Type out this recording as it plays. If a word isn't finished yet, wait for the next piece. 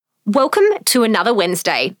Welcome to another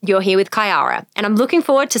Wednesday. You're here with Kyara, and I'm looking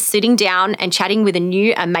forward to sitting down and chatting with a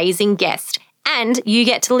new amazing guest. And you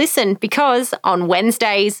get to listen because on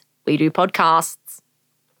Wednesdays, we do podcasts.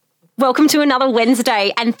 Welcome to another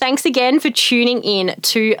Wednesday, and thanks again for tuning in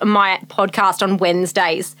to my podcast on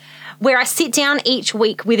Wednesdays, where I sit down each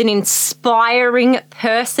week with an inspiring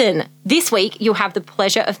person. This week, you'll have the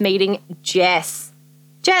pleasure of meeting Jess.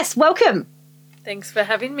 Jess, welcome. Thanks for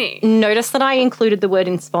having me. Notice that I included the word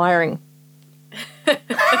inspiring.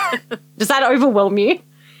 Does that overwhelm you?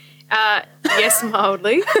 Yes,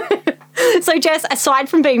 mildly. So, Jess, aside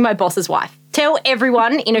from being my boss's wife, tell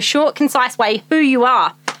everyone in a short, concise way who you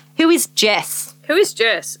are. Who is Jess? Who is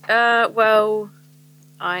Jess? Well,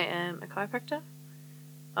 I am a chiropractor.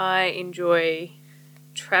 I enjoy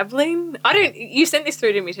travelling. You sent this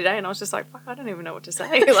through to me today and I was just like, fuck, I don't even know what to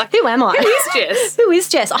say. Like, who am I? Who is Jess? Who is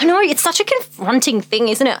Jess? I know, it's such a confronting thing,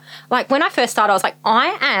 isn't it? Like, when I first started, I was like,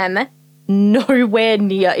 I am nowhere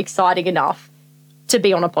near exciting enough to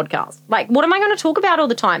be on a podcast. Like, what am I going to talk about all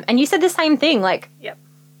the time? And you said the same thing, like, yep.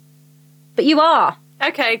 But you are.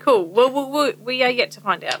 Okay, cool. Well, we are yet to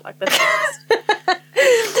find out, like, let's be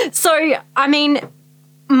honest. So, I mean,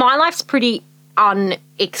 my life's pretty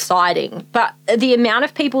unexciting, but the amount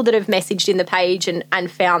of people that have messaged in the page and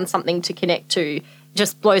found something to connect to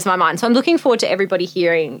just blows my mind. So I'm looking forward to everybody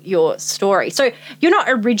hearing your story. So you're not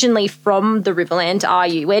originally from the Riverland, are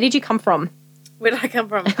you? Where did you come from? Where did I come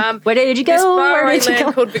from? Where did you go? This faraway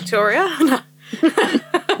land called Victoria.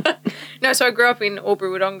 No, so I grew up in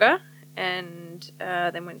Albury-Wodonga and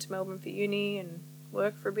then went to Melbourne for uni and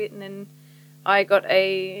worked for a bit, and then I got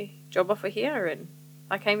a job offer here and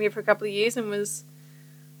I came here for a couple of years and was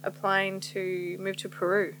applying to move to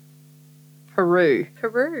Peru. Peru.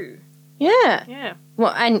 Yeah. Yeah.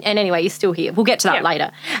 Well, and anyway, you're still here. We'll get to that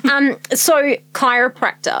later. So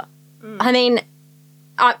chiropractor. I mean,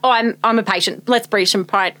 I'm a patient. Let's breach some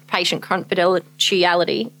patient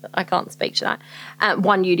confidentiality. I can't speak to that.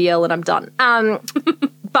 One UDL and I'm done.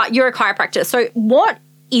 But you're a chiropractor. So what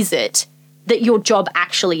is it that your job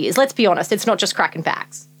actually is? Let's be honest. It's not just cracking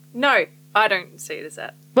facts. No, I don't see it as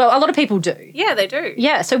that. Well, a lot of people do. Yeah, they do.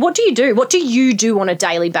 Yeah. So what do you do? What do you do on a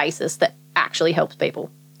daily basis that actually helps people?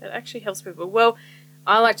 That actually helps people. Well,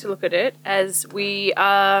 I like to look at it as we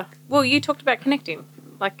are... Well, you talked about connecting.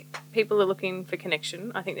 Like, people are looking for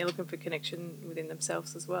connection. I think they're looking for connection within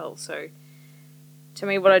themselves as well. So, to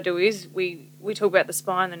me, what I do is we talk about the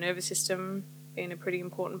spine, the nervous system being a pretty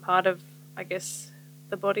important part of, I guess,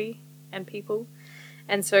 the body and people.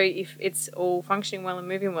 And so if it's all functioning well and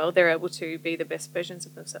moving well, they're able to be the best versions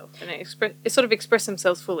of themselves and express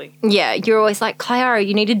themselves fully. Yeah, you're always like, Kyara,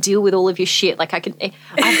 you need to deal with all of your shit. Like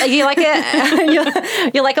you're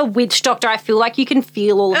like a witch doctor. I feel like you can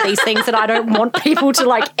feel all of these things that I don't want people to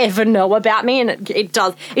like ever know about me, and it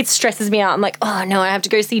does. It stresses me out. I'm like, oh no, I have to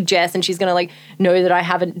go see Jess, and she's gonna like know that I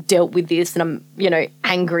haven't dealt with this, and I'm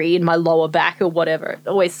angry in my lower back or whatever. It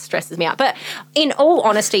always stresses me out. But in all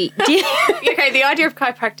honesty, okay, the idea of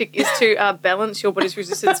chiropractic is to balance your body's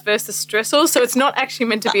resistance versus stressors, so it's not actually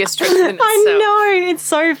meant to be a stress in itself. I know, it's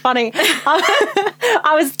so funny.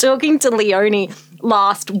 I was talking to Leonie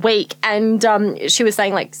last week and she was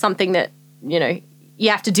saying like something that, you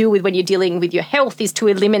have to deal with when you're dealing with your health is to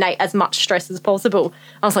eliminate as much stress as possible.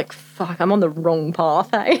 I was like, fuck, I'm on the wrong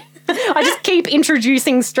path, eh? I just keep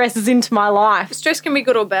introducing stresses into my life. Stress can be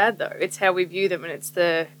good or bad, though. It's how we view them and it's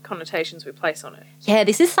the connotations we place on it. Yeah,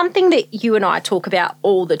 this is something that you and I talk about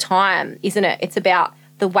all the time, isn't it? It's about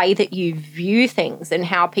the way that you view things and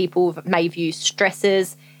how people may view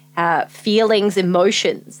stresses, feelings,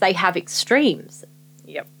 emotions. They have extremes.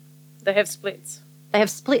 Yep. They have splits.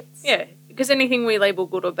 Yeah. Because anything we label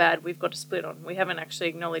good or bad, we've got to split on. We haven't actually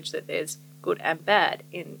acknowledged that there's good and bad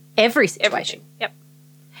in every situation. Everything. Yep.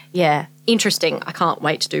 Yeah, interesting. I can't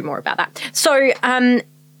wait to do more about that. So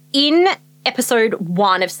in episode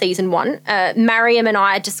 1 of season 1, Mariam and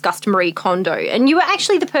I discussed Marie Kondo, and you were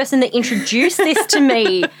actually the person that introduced this to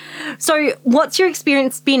me. So what's your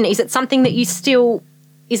experience been? Is it something that you still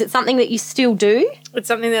do? It's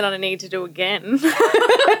something that I need to do again.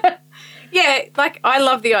 Yeah, like I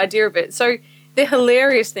love the idea of it. So the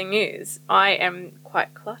hilarious thing is I am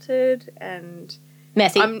quite cluttered and...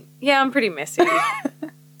 Messy. I'm pretty messy.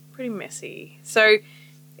 So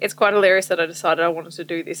it's quite hilarious that I decided I wanted to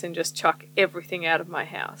do this and just chuck everything out of my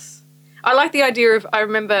house. I like the idea of... I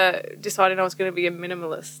remember deciding I was going to be a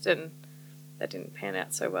minimalist and that didn't pan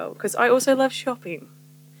out so well because I also love shopping.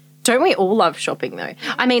 Don't we all love shopping though?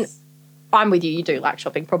 Yes. I mean... I'm with you. You do like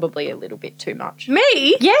shopping probably a little bit too much.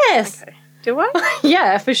 Me? Yes. Okay. Do I?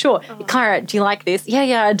 Yeah, for sure. Oh. Kyra, do you like this?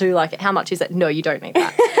 Yeah, I do like it. How much is it? No, you don't need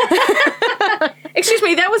that. Excuse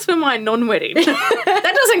me, that was for my non-wedding.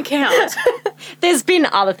 That doesn't count. There's been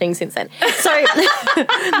other things since then. So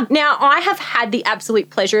now I have had the absolute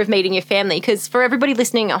pleasure of meeting your family because for everybody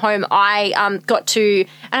listening at home, I got to,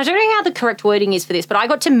 and I don't know how the correct wording is for this, but I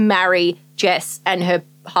got to marry Jess and her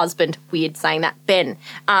husband, weird saying that, Ben,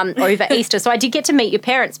 over Easter. So I did get to meet your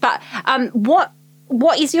parents. But what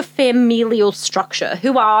is your familial structure?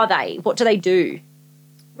 Who are they? What do they do?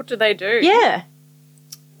 What do they do? Yeah.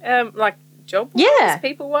 Like job-wise? Yeah.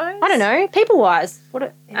 People-wise? I don't know. People-wise.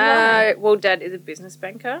 Well, Dad is a business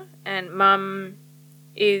banker and Mum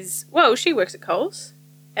is, well, she works at Coles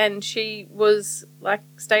and she was like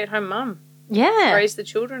stay-at-home mum. Yeah. Raised the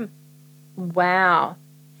children. Wow.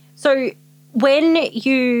 So when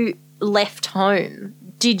you left home,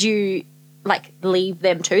 did you like leave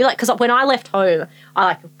them too? Like, because when I left home, I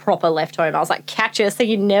like proper left home. I was like, catch you, see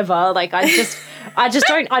you never. Like, I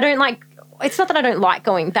don't like, it's not that I don't like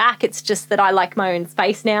going back. It's just that I like my own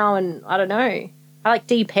space now and I don't know. I like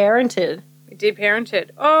de-parented. De-parented.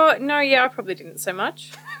 Oh, no, yeah, I probably didn't so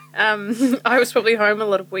much. I was probably home a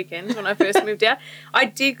lot of weekends when I first moved out. I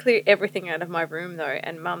did clear everything out of my room though,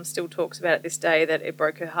 and Mum still talks about it this day that it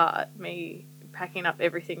broke her heart, me packing up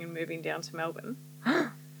everything and moving down to Melbourne.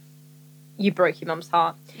 You broke your mum's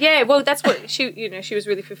heart. Yeah, well, that's what she was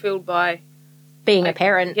really fulfilled by. Being a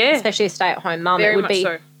parent, yeah. Especially a stay-at-home mum. Very it would much be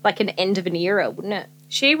so. Like an end of an era, wouldn't it?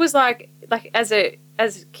 She was like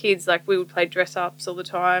as kids, like we would play dress-ups all the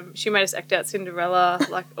time. She made us act out Cinderella,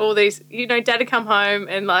 like all these, Dad would come home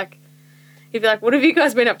and like, he'd be like, what have you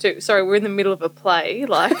guys been up to? Sorry, we're in the middle of a play.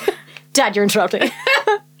 Like, Dad, you're interrupting.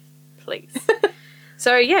 Please.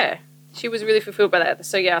 So, yeah, she was really fulfilled by that.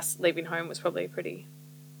 So, yeah, us leaving home was probably pretty...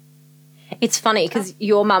 It's funny because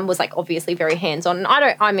your mum was like obviously very hands-on.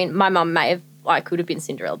 My mum I could have been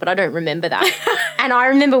Cinderella, but I don't remember that. And I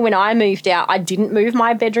remember when I moved out, I didn't move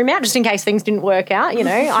my bedroom out just in case things didn't work out,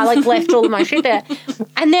 I like left all of my shit there.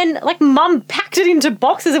 And then like Mum packed it into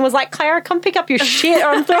boxes and was like, Clara, come pick up your shit or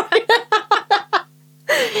I'm throwing it.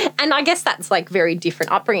 And I guess that's like very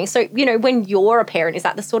different upbringing. So, when you're a parent, is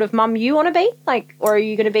that the sort of mum you want to be? Like, or are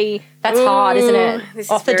you going to be, that's hard, isn't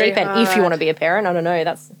it? Off the deep end, if you want to be a parent. I don't know,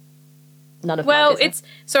 that's none of my business.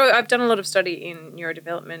 So I've done a lot of study in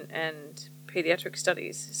neurodevelopment and paediatric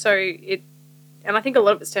studies. So and I think a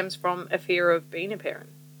lot of it stems from a fear of being a parent,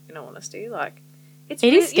 in all honesty. Like, it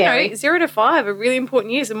is scary. 0 to 5 are really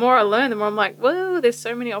important years. The more I learn, the more I'm like, whoa, there's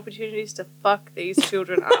so many opportunities to fuck these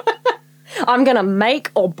children up. I'm going to make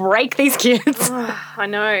or break these kids. I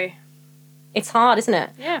know. It's hard, isn't it?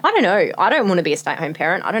 Yeah. I don't know. I don't want to be a stay-at-home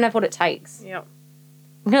parent. I don't have what it takes. Yep.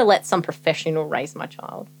 I'm going to let some professional raise my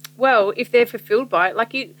child. Well, if they're fulfilled by it,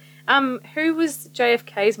 like you... who was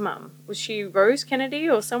JFK's mum? Was she Rose Kennedy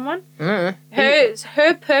or someone? Her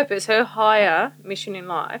purpose, her higher mission in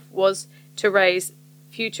life was to raise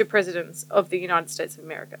future presidents of the United States of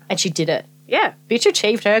America. And she did it. Yeah. Bitch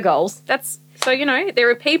achieved her goals. So, there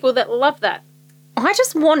are people that love that. I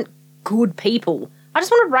just want good people. I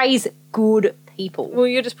just want to raise good people. Well,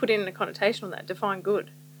 you're just putting a connotation on that. Define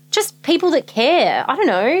good. Just people that care. I don't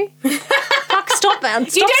know. Fuck, stop, man.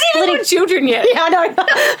 Stop you don't splitting. even want children yet. Yeah, I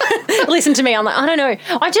know. Listen to me. I'm like, I don't know.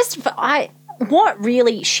 What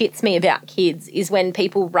really shits me about kids is when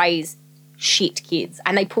people raise shit kids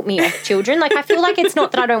and they put me off children. Like, I feel like it's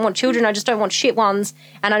not that I don't want children. I just don't want shit ones.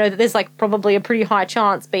 And I know that there's like probably a pretty high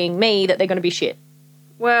chance, being me, that they're going to be shit.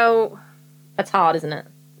 Well, that's hard, isn't it?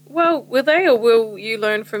 Well, will they, or will you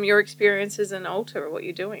learn from your experiences and alter what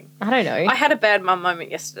you're doing? I don't know. I had a bad mum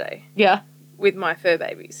moment yesterday. Yeah. With my fur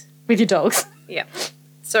babies. With your dogs? Yeah.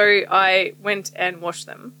 So I went and washed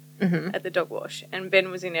them at the dog wash, and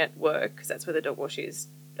Ben was in at work, because that's where the dog wash is,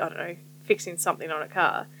 I don't know, fixing something on a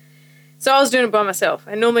car. So I was doing it by myself,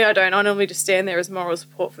 and normally I don't. I normally just stand there as moral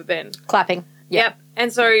support for Ben. Clapping. Yep.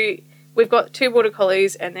 And so we've got 2 border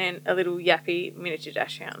collies and then a little yappy miniature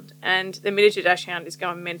dachshund. And the miniature dachshund is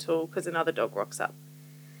going mental because another dog rocks up.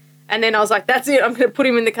 And then I was like, that's it. I'm going to put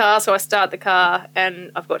him in the car. So I start the car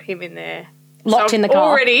and I've got him in there. Locked in the car.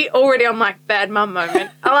 Already on my bad mum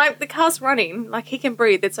moment. I like, the car's running. Like, he can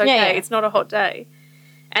breathe. It's okay. Yeah. It's not a hot day.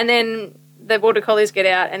 And then the border collies get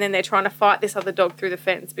out and then they're trying to fight this other dog through the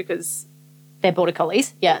fence because... They're border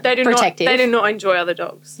collies. Yeah. Protective. They do not enjoy other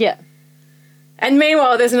dogs. Yeah. And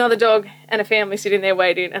meanwhile, there's another dog and a family sitting there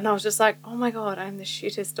waiting. And I was just like, oh, my God, I'm the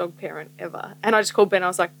shittest dog parent ever. And I just called Ben. I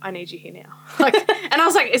was like, I need you here now. And I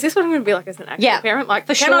was like, is this what I'm going to be like as an actual parent? Like,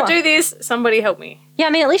 can I do this? Somebody help me. Yeah, I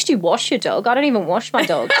mean, at least you wash your dog. I don't even wash my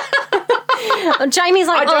dog. Jamie's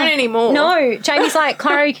like... I don't anymore. No. Jamie's like,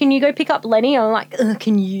 Clary, can you go pick up Lenny? I'm like,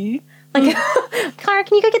 can you? Like, Kyra,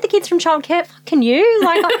 can you go get the kids from childcare? Can you?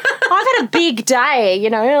 Like, I've had a big day, you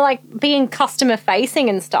know, like being customer facing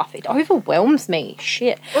and stuff. It overwhelms me.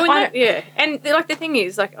 Shit. Well, yeah. And like the thing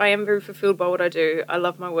is, like, I am very fulfilled by what I do. I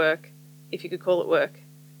love my work, if you could call it work.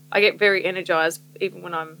 I get very energized even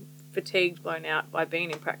when I'm fatigued, blown out by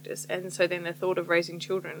being in practice. And so then the thought of raising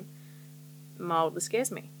children mildly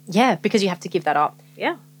scares me. Yeah, because you have to give that up.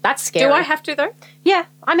 Yeah. That's scary. Do I have to, though? Yeah.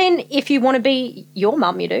 I mean, if you want to be your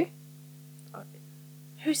mum, you do.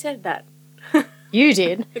 Who said that? You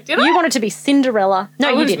did. Did I? You wanted to be Cinderella. No,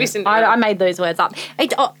 I you wanted to didn't. be Cinderella. I made those words up.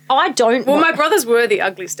 I don't. Well, my brothers were the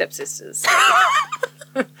ugly stepsisters.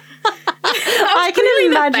 I can really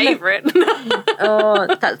imagine. the favourite.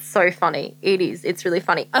 Oh, that's so funny. It is. It's really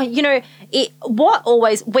funny. You know,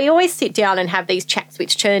 we always sit down and have these chats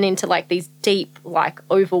which turn into like these deep, like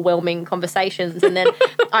overwhelming conversations, and then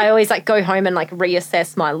I always like go home and like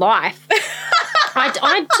reassess my life.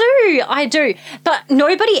 I do. But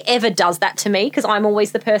nobody ever does that to me because I'm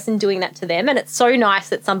always the person doing that to them. And it's so nice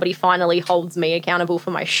that somebody finally holds me accountable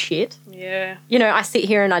for my shit. Yeah. You know, I sit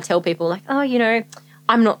here and I tell people like, oh, you know,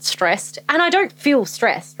 I'm not stressed. And I don't feel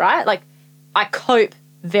stressed, right? Like I cope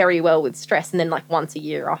very well with stress. And then like once a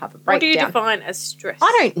year I'll have a breakdown. What do you define as stress?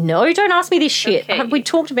 I don't know. Don't ask me this shit. Okay. We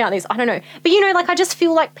talked about this. I don't know. But, you know, like I just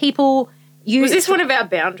feel like people... Was this one of our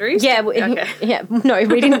boundaries? Yeah, Okay. yeah. No,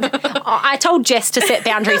 we didn't. I told Jess to set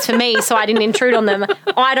boundaries for me, so I didn't intrude on them.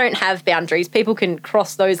 I don't have boundaries. People can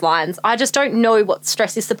cross those lines. I just don't know what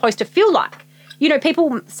stress is supposed to feel like. You know,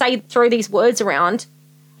 people throw these words around.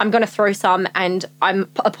 I'm going to throw some, and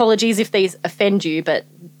apologies if these offend you, but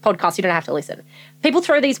podcast, you don't have to listen. People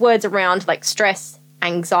throw these words around like stress,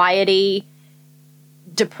 anxiety,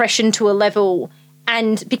 depression to a level.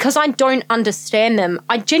 And because I don't understand them,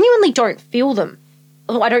 I genuinely don't feel them.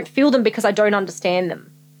 I don't feel them because I don't understand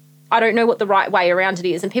them. I don't know what the right way around it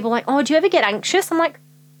is. And people are like, oh, do you ever get anxious? I'm like,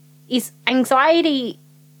 is anxiety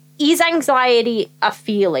a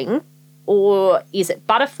feeling? Or is it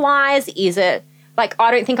butterflies? Is it, like,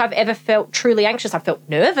 I don't think I've ever felt truly anxious. I felt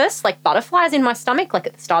nervous, like butterflies in my stomach, like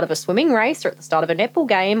at the start of a swimming race or at the start of a netball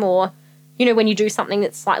game or, you know, when you do something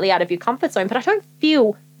that's slightly out of your comfort zone. But I don't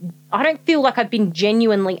feel like I've been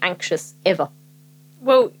genuinely anxious ever.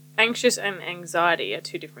 Well, anxious and anxiety are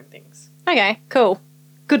two different things. Okay, cool.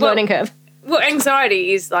 Good learning curve. Well,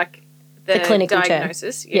 anxiety is like the clinical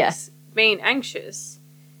diagnosis. term. Yes. Yeah. Being anxious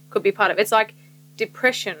could be part of it. It's like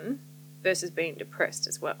depression versus being depressed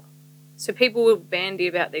as well. So people will bandy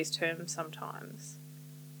about these terms sometimes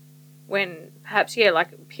when perhaps, yeah,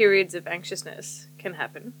 like periods of anxiousness can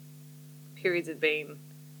happen. Periods of being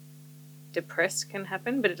depressed can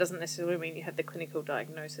happen, but it doesn't necessarily mean you have the clinical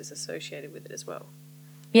diagnosis associated with it as well.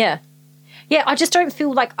 Yeah. Yeah, I just don't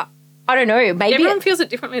feel like, I don't know, maybe... Everyone feels it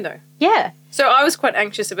differently though. Yeah. So I was quite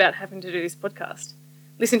anxious about having to do this podcast.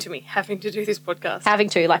 Listen to me, having to do this podcast. Having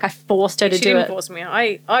to, like I forced her to do it. She didn't force me.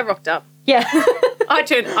 I rocked up. Yeah.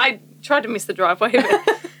 I tried to miss the driveway,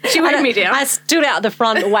 but she waved me down. I stood out the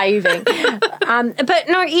front waving. But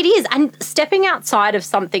no, it is. And stepping outside of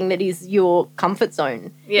something that is your comfort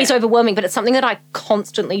zone is overwhelming, but it's something that I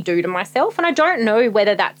constantly do to myself. And I don't know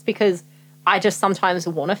whether that's because I just sometimes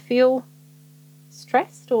want to feel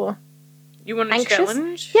stressed or you want a anxious.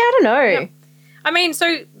 challenge? Yeah, I don't know. Yeah. I mean,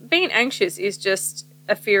 so being anxious is just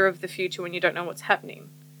a fear of the future when you don't know what's happening.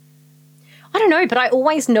 I don't know, but I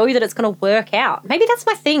always know that it's going to work out. Maybe that's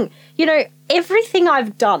my thing. You know, everything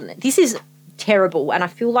I've done, this is terrible and I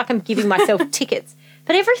feel like I'm giving myself tickets,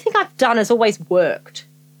 but everything I've done has always worked.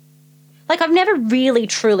 Like I've never really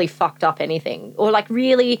truly fucked up anything or like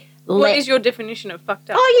really... What is your definition of fucked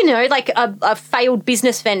up? Oh, you know, like a failed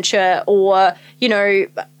business venture or, you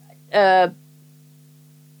know,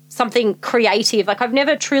 something creative. Like I've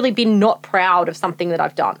never truly been not proud of something that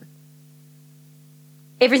I've done.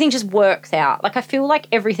 Everything just works out. Like I feel like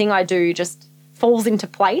everything I do just falls into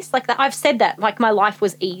place. Like that, I've said that, like my life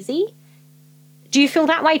was easy. Do you feel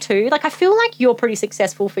that way too? Like I feel like you're pretty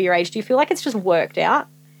successful for your age. Do you feel like it's just worked out?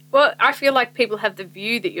 Well, I feel like people have the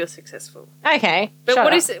view that you're successful. Okay. But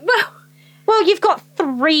what is it? Well, you've got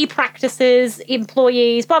 3 practices,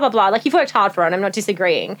 employees, blah, blah, blah. Like, you've worked hard for it. I'm not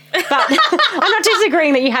disagreeing. But I'm not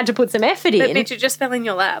disagreeing that you had to put some effort in. But bitch, you just fell in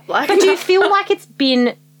your lap. Like. But do you feel like it's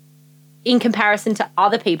been, in comparison to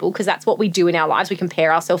other people, because that's what we do in our lives, we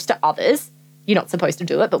compare ourselves to others. You're not supposed to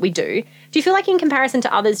do it, but we do. Do you feel like in comparison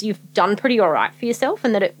to others, you've done pretty all right for yourself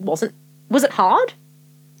and that it wasn't... Was it hard?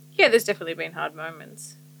 Yeah, there's definitely been hard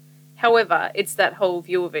moments. However, it's that whole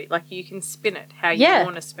view of it. Like, you can spin it how you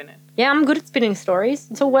want to spin it. Yeah, I'm good at spinning stories.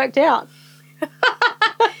 It's all worked out.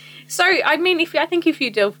 So, I mean, I think if you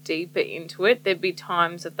delve deeper into it, there'd be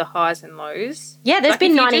times of the highs and lows. Yeah, there's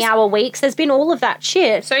been 90-hour weeks. There's been all of that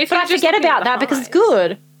shit. So but I forget about that because it's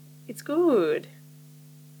good. It's good.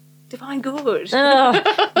 Define good.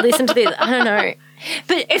 Listen to this. I don't know.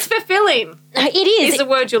 But it's fulfilling. It is. Is the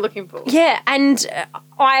word you're looking for. Yeah, and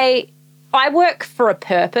I work for a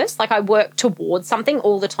purpose. Like, I work towards something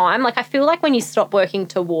all the time. Like, I feel like when you stop working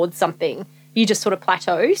towards something, you just sort of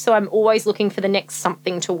plateau. So I'm always looking for the next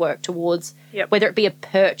something to work towards, whether it be a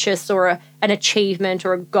purchase or an achievement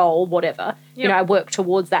or a goal, whatever. You know, I work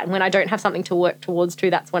towards that. And when I don't have something to work towards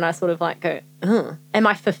that's when I sort of like go, am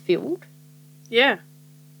I fulfilled? Yeah.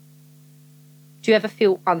 Do you ever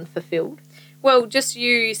feel unfulfilled? Well, just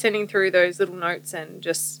you sending through those little notes and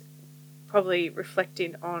just probably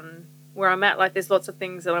reflecting on where I'm at. Like, there's lots of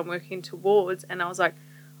things that I'm working towards, and I was like,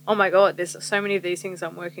 oh my God, there's so many of these things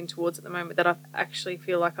I'm working towards at the moment that I actually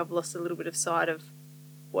feel like I've lost a little bit of sight of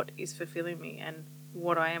what is fulfilling me and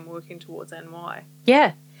what I am working towards and why.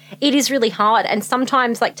 Yeah, it is really hard. And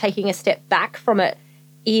sometimes, like, taking a step back from it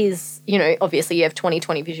is, you know, obviously you have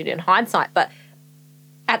 20/20 vision in hindsight, but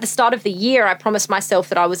at the start of the year, I promised myself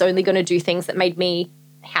that I was only going to do things that made me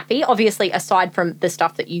happy, obviously, aside from the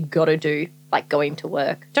stuff that you got to do, like going to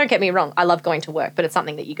work. Don't get me wrong, I love going to work, but it's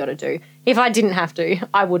something that you got to do. If I didn't have to,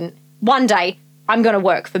 I wouldn't. One day, I'm going to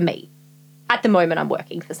work for me. At the moment, I'm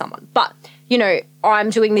working for someone. But, you know, I'm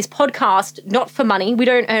doing this podcast not for money. We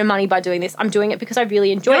don't earn money by doing this. I'm doing it because I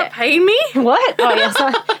really enjoy You're it. not paying me? What? Oh, yeah,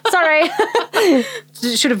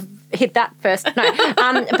 sorry. Should have hit that first.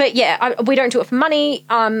 No. But yeah, we don't do it for money.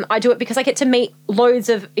 I do it because I get to meet loads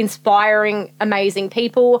of inspiring, amazing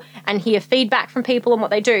people and hear feedback from people on what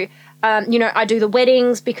they do. You know, I do the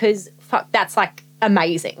weddings because that's like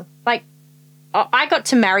amazing. Like, I got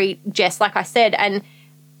to marry Jess, like I said, and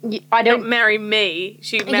I don't marry me.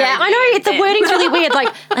 She married Yeah, I know. The wording's really weird.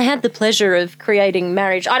 Like, I had the pleasure of creating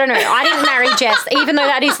marriage. I don't know. I didn't marry Jess, even though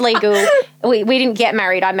that is legal. We didn't get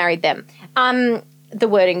married. I married them. The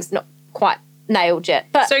wording's not quite nailed yet.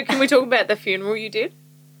 But so can we talk about the funeral you did?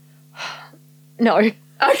 No. Okay.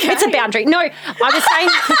 It's a boundary. No, I was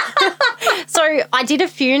saying... So I did a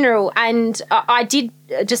funeral and I did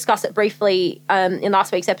discuss it briefly in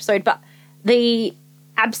last week's episode, but the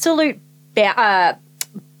absolute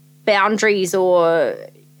boundaries or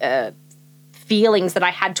feelings that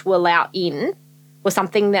I had to allow in was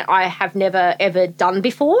something that I have never, ever done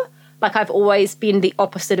before. Like, I've always been the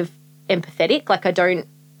opposite of empathetic. Like, I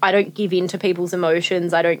don't give in to people's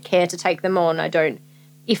emotions. I don't care to take them on.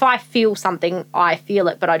 If I feel something, I feel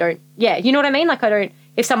it, but I don't, you know what I mean? Like,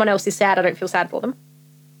 if someone else is sad, I don't feel sad for them.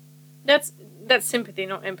 That's sympathy,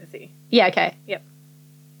 not empathy. Yeah, okay. Yep.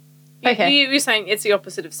 Okay. You're saying it's the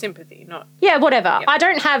opposite of sympathy, not... Yeah, whatever. Yep. I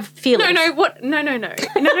don't have feelings. No.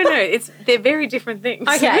 They're very different things.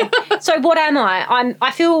 Okay. So what am I?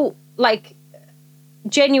 I feel like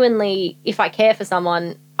genuinely, if I care for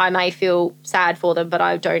someone, I may feel sad for them, but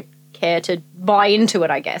I don't care to buy into it,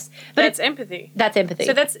 I guess. But that's empathy. That's empathy.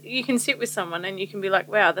 So you can sit with someone and you can be like,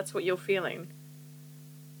 wow, that's what you're feeling.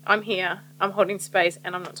 I'm here, I'm holding space,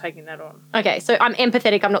 and I'm not taking that on. Okay, so I'm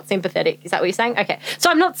empathetic, I'm not sympathetic. Is that what you're saying? Okay. So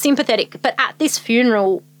I'm not sympathetic, but at this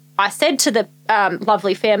funeral, I said to the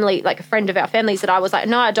lovely family, like a friend of our family's, that I was like,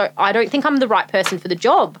 no, I don't think I'm the right person for the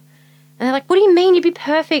job. And they're like, what do you mean? You'd be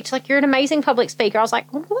perfect. Like, you're an amazing public speaker. I was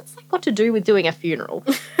like, well, what's that got to do with doing a funeral,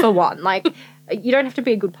 for one? Like, you don't have to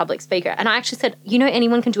be a good public speaker. And I actually said, you know,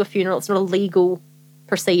 anyone can do a funeral. It's not a legal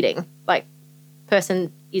proceeding. Like,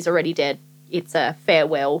 person is already dead. It's a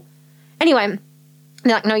farewell. Anyway,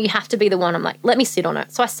 they're like, no, you have to be the one. I'm like, let me sit on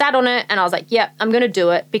it. So I sat on it and I was like, yeah, I'm going to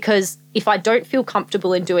do it, because if I don't feel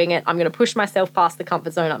comfortable in doing it, I'm going to push myself past the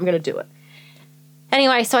comfort zone. I'm going to do it.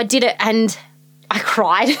 Anyway, so I did it and I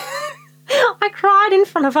cried. I cried in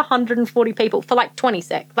front of 140 people for like 20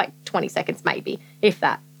 seconds maybe, if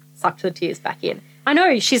that. Sucked the tears back in. I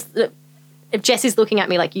know, Jess is looking at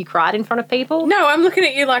me like, you cried in front of people? No, I'm looking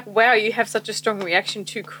at you like, wow, you have such a strong reaction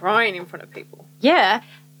to crying in front of people. Yeah,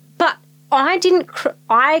 but I didn't.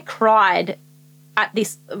 I cried at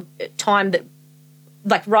this time that,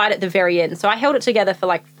 like, right at the very end. So I held it together for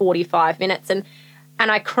like 45 minutes, and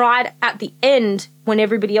I cried at the end when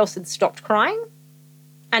everybody else had stopped crying,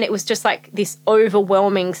 and it was just like this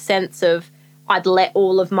overwhelming sense of I'd let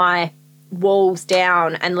all of my walls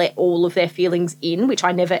down and let all of their feelings in, which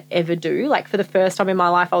I never ever do. Like, for the first time in my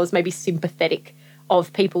life, I was maybe sympathetic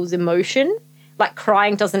of people's emotion. Like,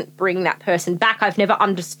 crying doesn't bring that person back. I've never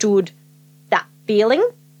understood that feeling.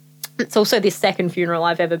 It's also this second funeral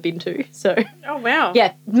I've ever been to. So, oh wow,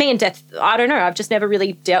 yeah, me and death. I don't know. I've just never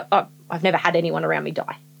really I've never had anyone around me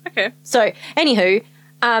die. Okay. So, anywho,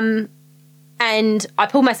 And I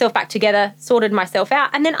pulled myself back together, sorted myself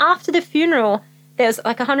out. And then after the funeral, there was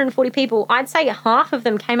like 140 people. I'd say half of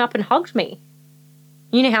them came up and hugged me.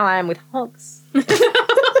 You know how I am with hugs.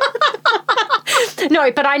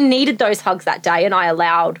 No, but I needed those hugs that day, and I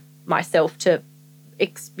allowed myself to,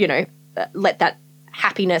 let that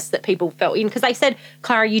happiness that people felt in. Because they said,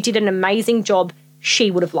 Clara, you did an amazing job.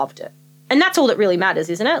 She would have loved it. And that's all that really matters,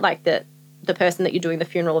 isn't it? Like the person that you're doing the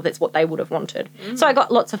funeral of, that's what they would have wanted. So I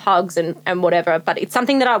got lots of hugs and whatever, but it's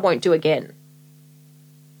something that I won't do again.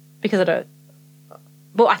 Because I don't...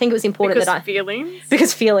 Well, I think it was important feelings?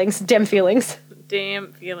 Because feelings. Damn feelings.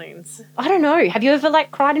 Damn feelings. I don't know. Have you ever,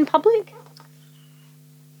 cried in public?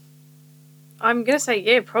 I'm going to say,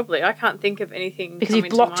 yeah, probably. I can't think of anything. Because you've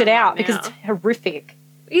blocked it out because it's horrific.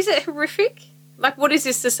 Is it horrific? Like, what is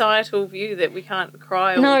this societal view that we can't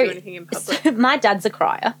cry or do anything in public? So my dad's a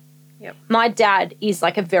crier. Yep. My dad is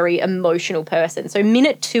a very emotional person. So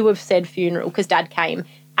minute 2 of said funeral, because Dad came,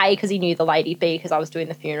 A, because he knew the lady, B, because I was doing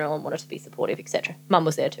the funeral and wanted to be supportive, etc. Mum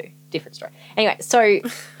was there too. Different story. Anyway, so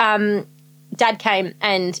Dad came,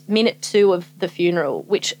 and minute 2 of the funeral,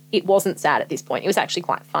 which it wasn't sad at this point. It was actually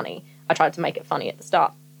quite funny. I tried to make it funny at the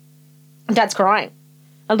start. Dad's crying.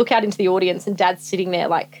 I look out into the audience and Dad's sitting there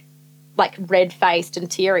like red-faced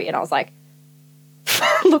and teary, and I was like,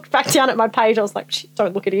 looked back down at my page. I was like, shit,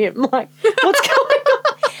 don't look at him. Like, what's going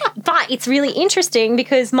on? But it's really interesting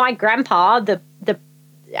because my grandpa, the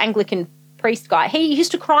Anglican priest guy, he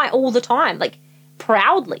used to cry all the time,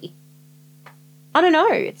 proudly. I don't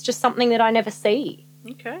know. It's just something that I never see.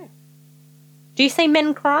 Okay. Do you see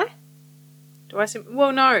men cry? Do I see...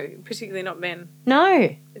 Well, no, particularly not men.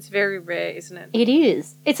 No. It's very rare, isn't it? It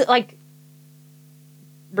is. It's,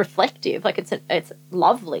 reflective. It's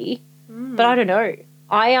lovely. But I don't know.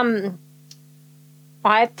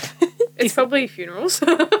 It's probably funerals.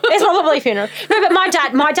 It's probably funerals. No, but my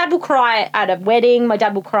dad will cry at a wedding. My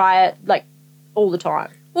dad will cry all the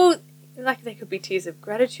time. Well, there could be tears of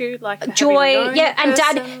gratitude, joy. Yeah, and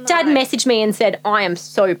dad messaged me and said, I am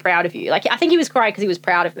so proud of you. I think he was crying because he was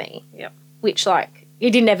proud of me. Yep. Which, he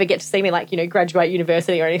didn't ever get to see me, graduate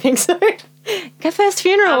university or anything. So, go first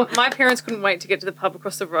funeral. My parents couldn't wait to get to the pub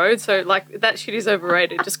across the road. So, that shit is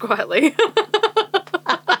overrated, just quietly.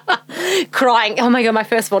 Crying. Oh, my God, my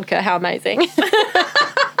first vodka. How amazing.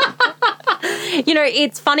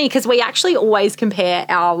 It's funny because we actually always compare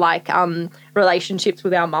our, relationships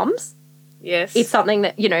with our mums. Yes. It's something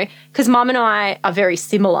that, because Mum and I are very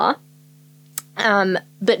similar,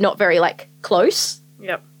 but not very, close.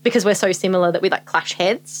 Yep. Because we're so similar that we clash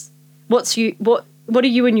heads. What are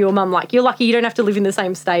you and your mum like? You're lucky you don't have to live in the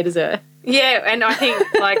same state as her. Yeah, and I think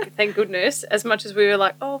thank goodness, as much as we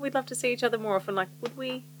were we'd love to see each other more often, would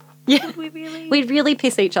we? Yeah. Would we really? We'd really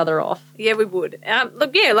piss each other off. Yeah, we would.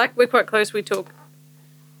 We're quite close. We talk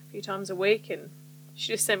a few times a week, and she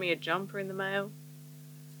just sent me a jumper in the mail.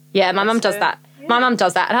 Yeah, my mum does that. Yeah. My mum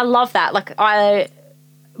does that, and I love that. I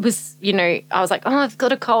was, I was like, oh, I've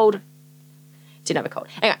got a cold. Didn't have a cold.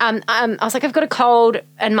 Anyway, I was like, I've got a cold,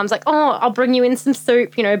 and Mum's like, oh, I'll bring you in some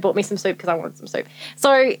soup. Bought me some soup because I wanted some soup.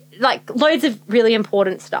 So loads of really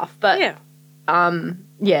important stuff. But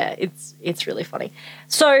yeah, it's really funny.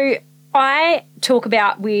 So I talk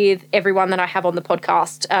about with everyone that I have on the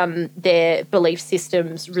podcast their belief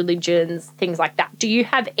systems, religions, things like that. Do you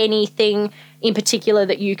have anything in particular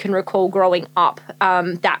that you can recall growing up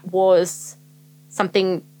that was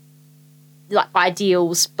something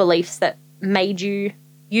ideals, beliefs that made you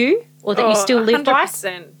or that you still live 100%. by?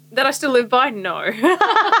 That I still live by? No.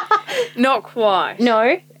 Not quite.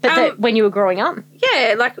 No? But that when you were growing up?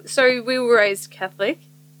 Yeah, so we were raised Catholic,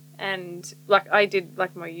 and I did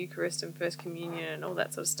my Eucharist and First Communion and all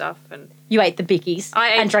that sort of stuff. And you ate the bickies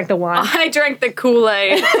and drank the wine. I drank the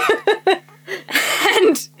Kool-Aid.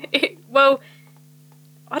 And,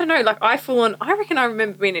 I don't know, I reckon I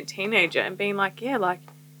remember being a teenager and being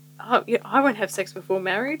I won't have sex before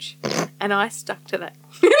marriage, and I stuck to that.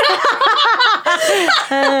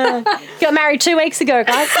 Got married 2 weeks ago,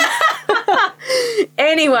 guys.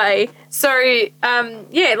 Anyway, so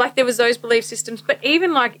there was those belief systems, but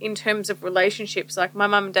even in terms of relationships, my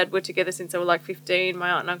mum and dad were together since they were 15.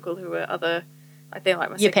 My aunt and uncle, who were other, they're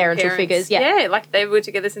my your parental parents. figures, yeah, they were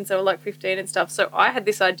together since they were 15 and stuff. So I had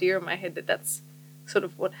this idea in my head that that's sort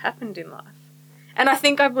of what happened in life, and I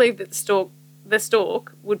believe that the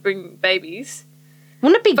stork would bring babies.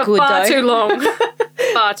 Wouldn't it be good, far though? Too long.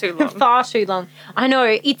 Far too long. Far too long. I know.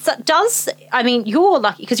 It does, you're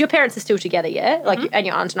lucky because your parents are still together, yeah? And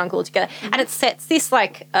your aunt and uncle are together. Mm-hmm. And it sets this,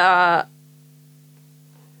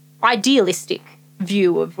 idealistic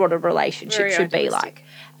view of what a relationship should be like.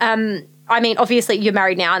 Obviously you're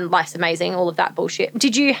married now and life's amazing, all of that bullshit.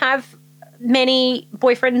 Did you have, many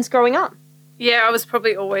boyfriends growing up? Yeah, I was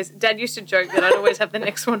probably always... Dad used to joke that I'd always have the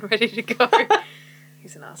next one ready to go.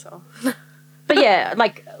 He's an arsehole. But yeah,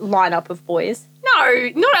 like lineup of boys. No,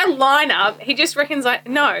 not a lineup. He just reckons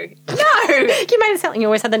No. You made it sound like you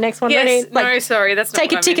always had the next one ready. Yes, no, sorry, that's not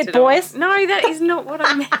take what a ticket, I meant at all. boys. No, that is not what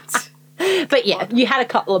I meant. But yeah, you had a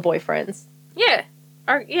couple of boyfriends. Yeah.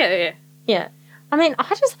 Yeah. Yeah. I mean,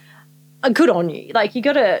 good on you. Like, you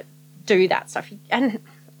got to do that stuff. And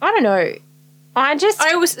I don't know. I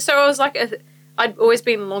was like, I'd always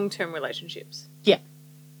been in long-term relationships. Yeah.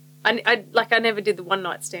 I never did the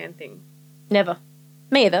one-night stand thing. Never.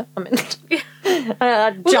 Me either. I mean,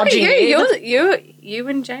 well, judging you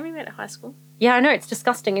and Jamie met at high school. Yeah, I know. It's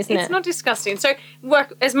disgusting, isn't it? It's not disgusting. So,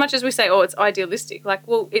 as much as we say, it's idealistic, like,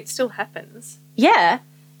 well, it still happens. Yeah,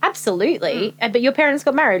 absolutely. But your parents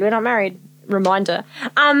got married. We're not married. Reminder.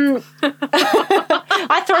 I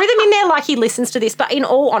throw them in there like he listens to this, but in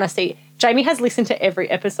all honesty, Jamie has listened to every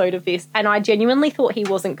episode of this, and I genuinely thought he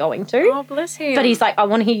wasn't going to. Oh, bless him. But he's like, I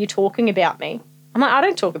want to hear you talking about me. I'm like, I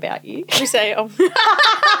don't talk about you. We say, And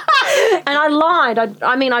I lied.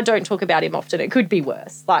 I mean, I don't talk about him often. It could be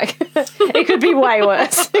worse. Like, it could be way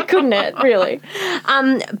worse, couldn't it, really?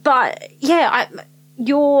 But, yeah,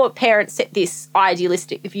 your parents set this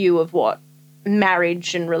idealistic view of what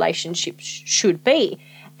marriage and relationships should be.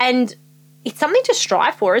 And it's something to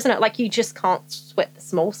strive for, isn't it? Like, you just can't sweat the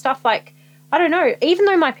small stuff. Like, I don't know. Even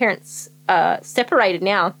though my parents separated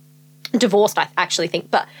now, divorced, I actually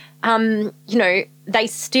think, but, you know, they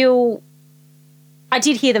still, I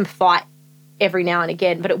did hear them fight every now and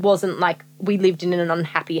again, but it wasn't like we lived in an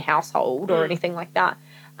unhappy household or anything like that.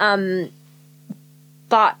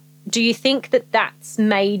 But do you think that that's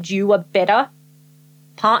made you a better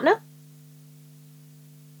partner?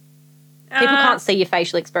 People can't see your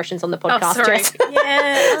facial expressions on the podcast, sorry. Jess.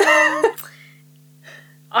 Yeah.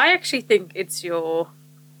 I actually think it's your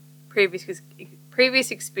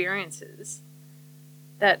previous experiences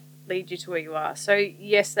that lead you to where you are. So,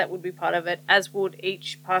 yes, that would be part of it, as would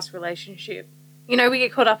each past relationship. You know, we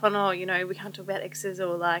get caught up on, we can't talk about exes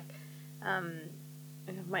or, like,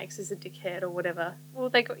 my ex is a dickhead or whatever. Well,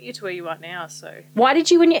 they got you to where you are now, so. Why did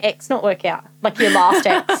you and your ex not work out? Like your last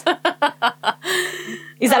ex?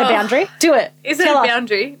 Is that a boundary? Do it. Is it a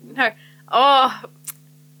boundary? No. Oh,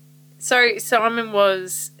 so Simon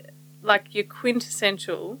was like your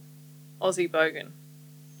quintessential Aussie bogan.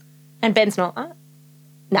 And Ben's not that?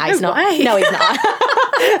 No, he's not. Way. No, he's not.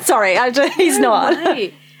 Sorry, he's not.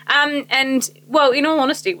 Way. And, well, in all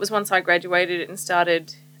honesty, it was once I graduated and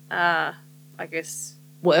started, I guess,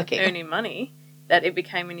 working, earning money, that it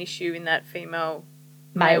became an issue in that female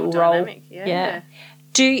male dynamic. Role. Yeah.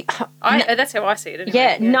 That's how I see it anyway.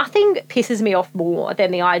 Yeah, nothing pisses me off more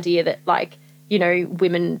than the idea that, like, you know,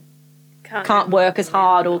 women can't work as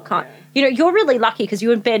hard or can't. Yeah. You know, you're really lucky because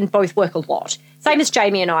you and Ben both work a lot. Same as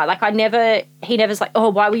Jamie and I. Like, he never's like, oh,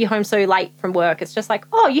 why were you home so late from work? It's just like,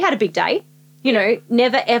 oh, you had a big day. You know,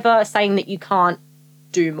 never ever saying that you can't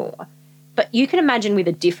do more. But you can imagine with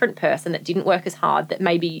a different person that didn't work as hard that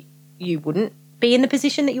maybe you wouldn't be in the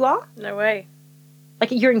position that you are. No way.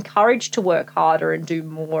 Like, you're encouraged to work harder and do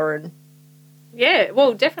more. And yeah,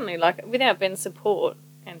 well, definitely. Like, without Ben's support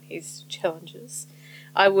and his challenges,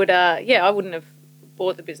 I wouldn't have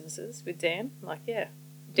bought the businesses with Dan. Like,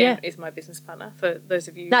 Dan is my business partner, for those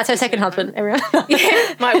of you. No, it's her second husband, everyone.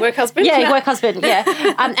 Yeah, my work husband. Yeah, work husband, yeah.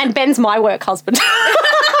 And Ben's my work husband.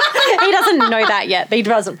 He doesn't know that yet. He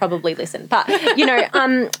doesn't probably listen. But, you know,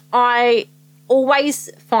 I always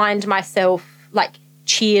find myself, like,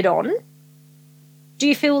 cheered on. Do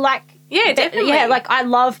you feel like... Yeah, definitely. Yeah, like, I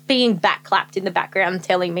love being backclapped in the background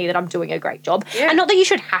telling me that I'm doing a great job. Yeah. And not that you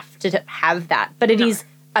should have to have that, but it is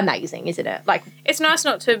amazing, isn't it? Like, it's nice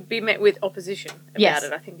not to be met with opposition about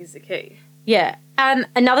it, I think, is the key. Yeah.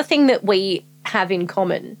 Another thing that we have in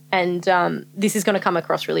common, and this is going to come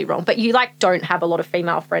across really wrong, but you, like, don't have a lot of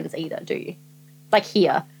female friends either, do you? Like,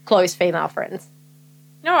 here, close female friends.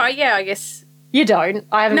 No, I guess... You don't?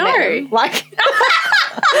 I haven't met them. Like,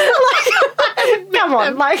 come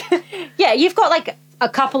on. Like, yeah, you've got, like, a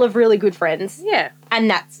couple of really good friends. Yeah. And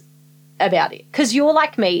that's about it. Because you're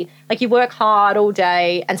like me. Like, you work hard all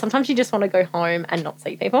day, and sometimes you just want to go home and not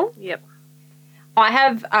see people. Yep. I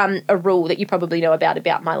have a rule that you probably know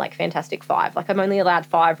about my, like, Fantastic Five. Like, I'm only allowed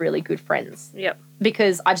 5 really good friends. Yep.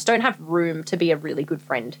 Because I just don't have room to be a really good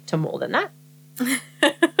friend to more than that.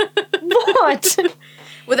 What?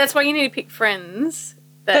 Well, that's why you need to pick friends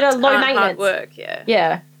that are low maintenance. Hard work, yeah.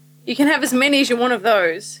 Yeah. You can have as many as you want of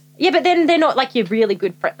those. Yeah, but then they're not, like, your really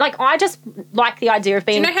good friends. Like, I just like the idea of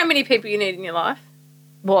being... Do you know how many people you need in your life?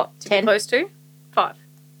 What, to 10? be close to? 5.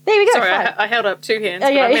 There we go. Sorry, 5. I held up 2 hands,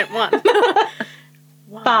 yeah. but I meant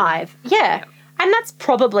 1. 5. Yeah. And that's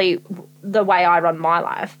probably the way I run my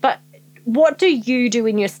life. But what do you do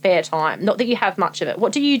in your spare time? Not that you have much of it.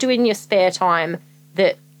 What do you do in your spare time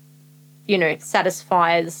that,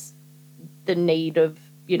 satisfies the need of,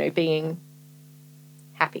 being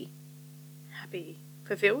happy? Happy.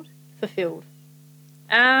 Fulfilled? Fulfilled.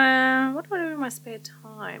 What do I do in my spare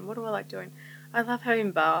time? What do I like doing? I love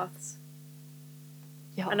having baths.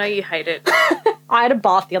 Yuck. I know you hate it. I had a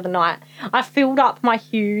bath the other night. I filled up my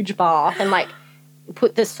huge bath and,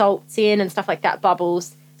 put the salts in and stuff like that,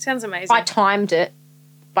 bubbles. Sounds amazing. I timed it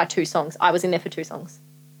by 2 songs. I was in there for 2 songs.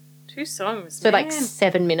 2 songs, So, man.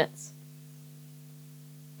 7 minutes.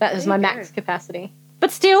 That was There my you max go. capacity. But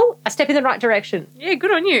still, a step in the right direction. Yeah,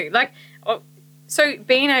 good on you. So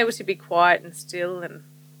being able to be quiet and still and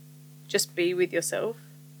just be with yourself.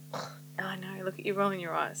 Oh, I know. Look at you rolling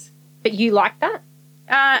your eyes. But you like that?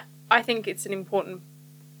 I think it's an important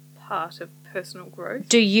part of personal growth.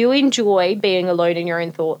 Do you enjoy being alone in your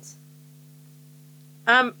own thoughts?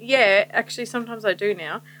 Yeah, actually, sometimes I do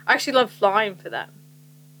now. I actually love flying for that.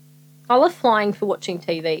 I love flying for watching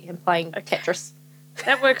TV and playing Tetris.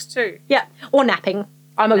 That works too. Yeah, or napping.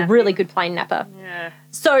 I'm a Napping. really good plane napper. Yeah.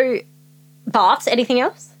 So, baths, anything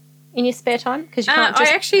else in your spare time? Because you can't I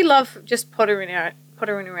just actually love just pottering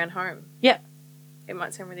around home. Yeah. It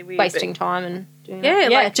might sound really weird. wasting time and doing Yeah,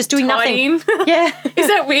 that. Just doing tidying. nothing. Yeah. Is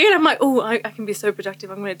that weird? I'm like, oh, I can be so productive.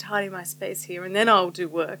 I'm going to tidy my space here and then I'll do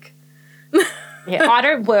work. Yeah, I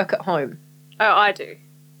don't work at home. Oh, I do.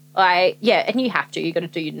 And you have to. You got to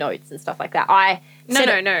do your notes and stuff like that.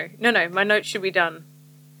 No. My notes should be done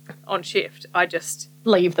on shift. I just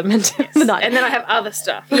leave them until the night. and then I have other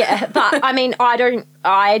stuff. Yeah, but I mean, I've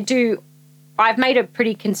made a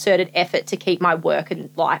pretty concerted effort to keep my work and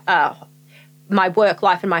my work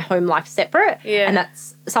life and my home life separate. Yeah. And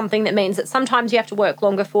that's something that means that sometimes you have to work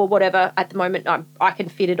longer for whatever. At the moment, I can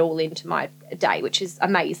fit it all into my day, which is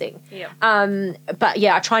amazing. Yeah. But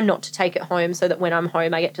yeah, I try not to take it home so that when I'm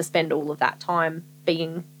home, I get to spend all of that time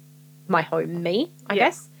being my home me, I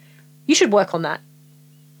guess. You should work on that.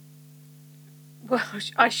 Well,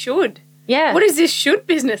 I should. Yeah. What is this should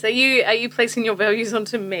business? Are you placing your values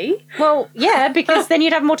onto me? Well, yeah, because then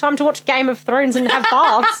you'd have more time to watch Game of Thrones and have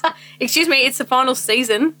baths. Excuse me, it's the final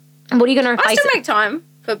season. And what are you going to I replace still it? make time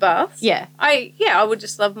for baths. Yeah. I would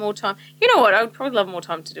just love more time. You know what? I would probably love more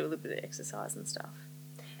time to do a little bit of exercise and stuff.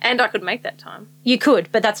 And I could make that time. You could,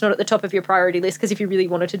 but that's not at the top of your priority list because if you really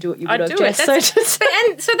wanted to do it, you would I'd have, do it. Jess.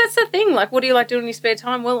 So that's the thing. Like, what do you like doing in your spare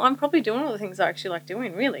time? Well, I'm probably doing all the things I actually like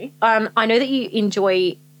doing, really. I know that you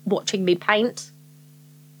enjoy watching me paint.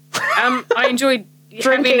 I enjoy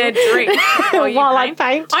Drinking. having a drink While I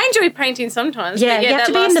paint. I enjoy painting sometimes. Yeah, but you have that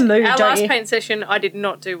to be in the mood, Our don't last you? paint session, I did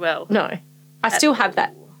not do well. No. I still have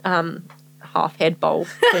that half head bowl.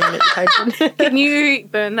 Can you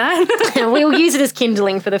burn that? We'll use it as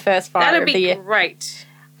kindling for the first fire That'd of the be year. great.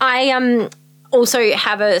 I also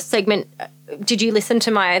have a segment. Did you listen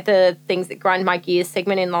to the things that grind my gears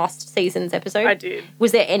segment in last season's episode? I did.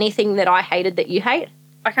 Was there anything that I hated that you hate?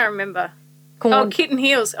 I can't remember. Corn. Oh, kitten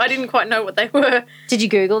heels. I didn't quite know what they were. Did you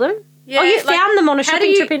Google them? Yeah, Oh, you like, found them on a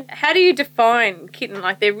shopping trip. How do you define kitten?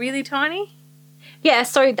 Like, they're really tiny? Yeah,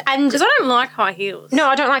 and Because I don't like high heels. no,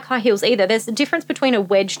 I don't like high heels either. There's a difference between a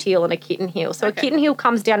wedged heel and a kitten heel. So Okay. a kitten heel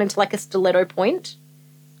comes down into like a stiletto point.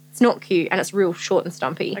 It's not cute and it's real short and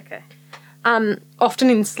stumpy. Okay.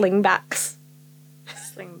 Often in slingbacks.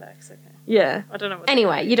 Slingbacks, okay. Yeah. I don't know what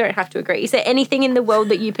Anyway, you don't have to agree. Is there anything in the world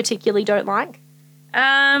that you particularly don't like?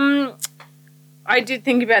 I did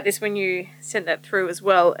think about this when you sent that through as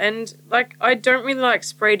well. And, like, I don't really like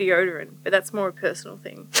spray deodorant, but that's more a personal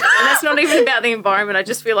thing. And that's not even about the environment. I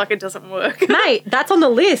just feel like it doesn't work. Mate, that's on the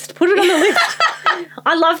list. Put it on the list.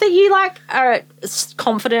 I love that you are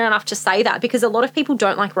confident enough to say that because a lot of people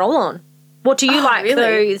don't like roll-on. What do you like?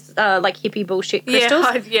 Really? Those hippie bullshit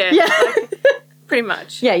crystals? Yeah. Like, pretty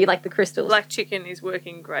much. Yeah, you like the crystals. Black chicken is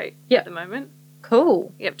working great Yep. at the moment.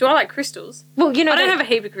 Cool. Yep. Do I like crystals? Well, you know, I don't have a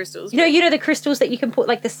heap of crystals. you know the crystals that you can put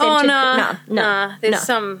like the Oh, scented. nah. There's no.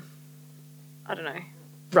 some, I don't know,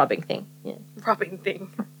 rubbing thing. Yeah, rubbing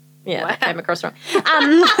thing. yeah. Wow. That came across wrong.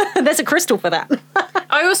 There's a crystal for that.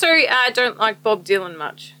 I also don't like Bob Dylan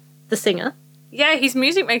much. The singer. Yeah, his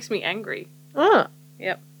music makes me angry. Oh.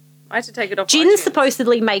 Yep. I had to take it off. Gins iTunes.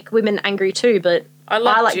 supposedly make women angry too, but I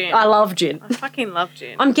love gin. I love gin. I fucking love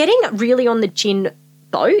gin. I'm getting really on the gin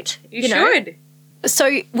boat. you know? should.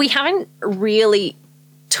 So we haven't really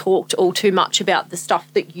talked all too much about the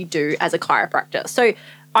stuff that you do as a chiropractor. So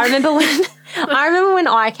I remember when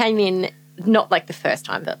I came in, not like the first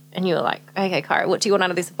time, and you were like, okay, Kyra, what do you want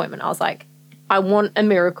out of this appointment? I was like, I want a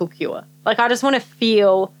miracle cure. Like, I just want to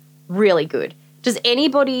feel really good. Does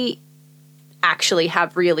anybody actually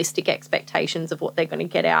have realistic expectations of what they're going to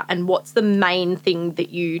get out? And what's the main thing that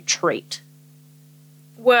you treat?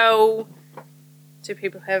 Well, do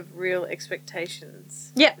people have real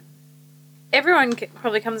expectations? Yeah. Everyone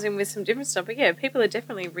probably comes in with some different stuff, but yeah, people are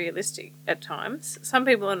definitely realistic at times. Some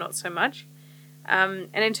people are not so much. And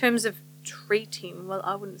in terms of treating, well,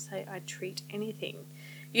 I wouldn't say I treat anything.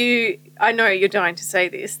 I know you're dying to say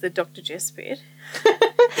this, the Dr. Jess bit.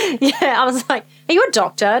 Yeah, I was like, are you a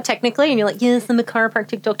doctor, technically? And you're like, yes, I'm a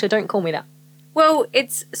chiropractic doctor. Don't call me that. Well,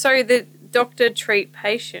 so the doctor treat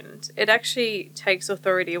patient, it actually takes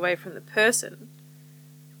authority away from the person.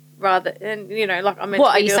 Rather, and like I'm.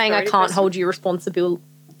 What, are you saying I can't hold you responsible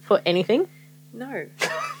for anything? No.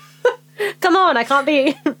 Come on, I can't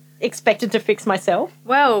be expected to fix myself.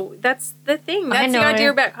 Well, that's the thing. That's the know.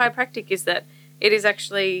 idea about chiropractic, is that it is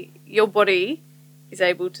actually your body is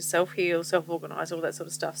able to self-heal, self-organise, all that sort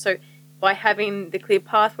of stuff. So by having the clear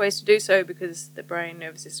pathways to do so, because the brain,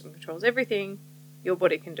 nervous system controls everything, your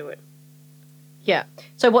body can do it. Yeah.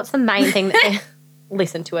 So what's the main thing that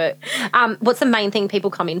listen to it? What's the main thing people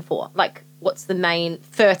come in for? Like, what's the main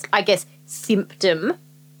first, I guess, symptom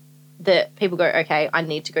that people go, okay, I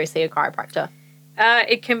need to go see a chiropractor?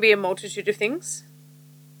 It can be a multitude of things.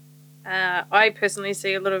 I personally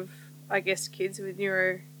see a lot of, I guess, kids with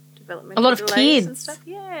neurodevelopmental A lot of delays kids and stuff.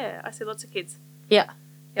 Yeah, I see lots of kids. Yeah.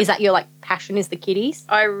 Yep. Is that your, like, passion, is the kiddies?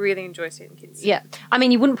 I really enjoy seeing kids. Yeah. I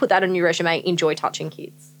mean, you wouldn't put that on your resume, enjoy touching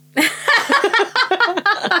kids.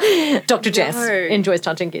 Dr. Jess enjoys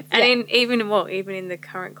touching kids. And even in the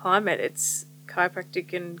current climate, it's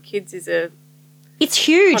chiropractic and kids is a... It's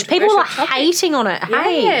huge. People are topic. hating on it.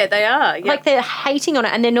 Hey. Yeah, they are. Yep. Like, they're hating on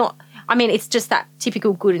it, and they're not... I mean, it's just that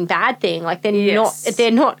typical good and bad thing. Like,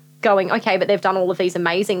 they're not going, okay, but they've done all of these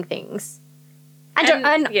amazing things.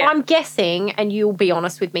 And I'm guessing, and you'll be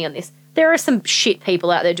honest with me on this, there are some shit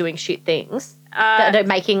people out there doing shit things that are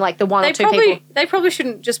making, like, the one or two people... They probably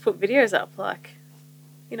shouldn't just put videos up, like,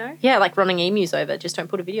 Yeah, like running emus over. Just don't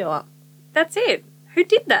put a video up. That's it. Who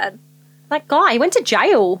did that? Like, guy, he went to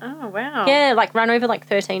jail. Oh, wow. Yeah, like, run over, like,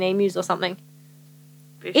 13 emus or something.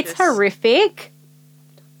 Vicious. It's horrific.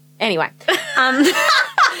 Anyway.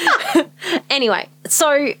 Anyway,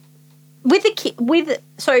 so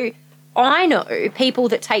so I know people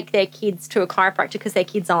that take their kids to a chiropractor because their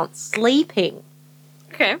kids aren't sleeping.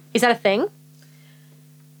 Okay. Is that a thing?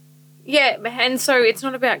 Yeah, and so it's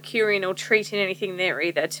not about curing or treating anything there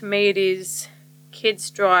either. To me, it is kids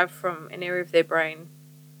drive from an area of their brain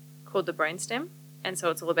called the brainstem, and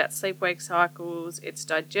so it's all about sleep-wake cycles, it's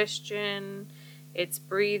digestion, it's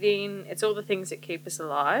breathing, it's all the things that keep us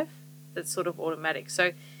alive. That's sort of automatic.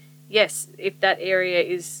 So, yes, if that area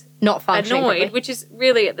is not functioning annoyed, properly. which is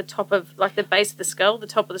really at the top of, like, the base of the skull, the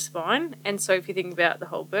top of the spine, and so if you think about the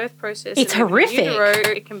whole birth process, it's and horrific. in utero,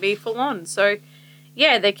 it can be full on. So,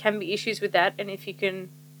 yeah, there can be issues with that, and if you can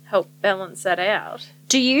help balance that out.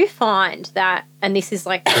 Do you find that, and this is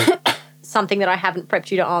like something that I haven't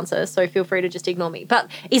prepped you to answer, so feel free to just ignore me, but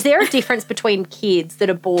is there a difference between kids that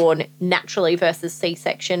are born naturally versus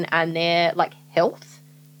C-section and their, like, health?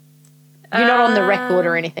 You're not on the record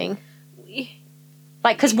or anything.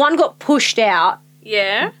 Like, because one got pushed out,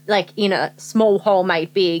 Yeah. like, in a small hole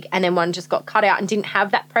made big, and then one just got cut out and didn't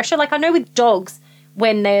have that pressure. Like, I know with dogs,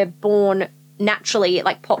 when they're born naturally, it,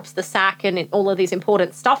 like, pops the sack and all of this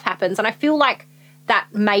important stuff happens. And I feel like that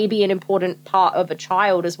may be an important part of a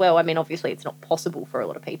child as well. I mean, obviously it's not possible for a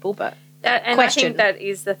lot of people, but And question. I think that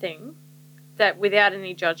is the thing, that without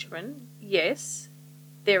any judgment, yes,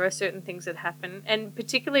 there are certain things that happen, and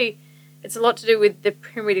particularly it's a lot to do with the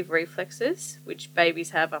primitive reflexes, which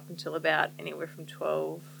babies have up until about anywhere from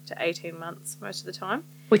 12 to 18 months most of the time.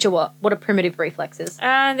 which are what? What are primitive reflexes?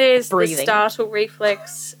 There's Breathing. the startle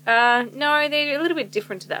reflex. No, they're a little bit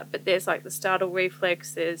different to that, but there's like the startle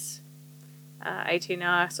reflex, there's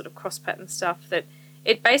 18R sort of cross-pattern stuff that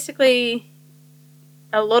it basically,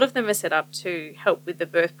 a lot of them are set up to help with the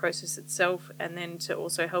birth process itself and then to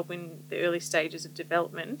also help in the early stages of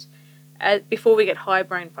development before we get high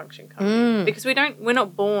brain function coming in. Because we're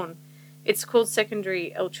not born, it's called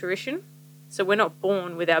secondary altruition, so we're not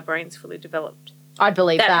born with our brains fully developed. I'd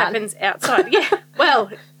believe that. That happens outside. Yeah.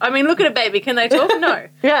 Well, I mean, look at a baby. Can they talk? No.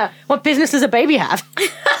 Yeah. What business does a baby have?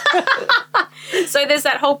 So there's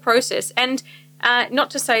that whole process. And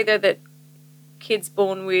not to say, though, that kids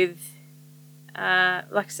born with,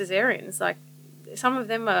 like, cesareans, like, some of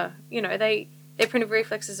them are, their primitive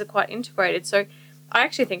reflexes are quite integrated. So I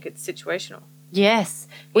actually think it's situational. Yes.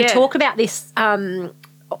 We Yeah. talk about this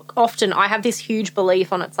often. I have this huge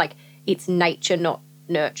belief on it's nature, not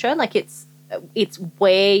nurture. Like, it's it's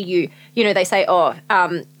where they say,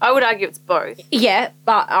 I would argue it's both. yeah,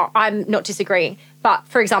 but I'm not disagreeing. But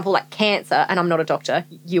for example, like cancer, and I'm not a doctor,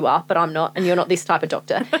 you are, but I'm not, and you're not this type of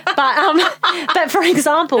doctor. But for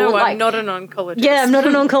example, No, like, I'm not an oncologist. yeah, I'm not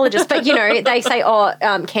an oncologist, but they say,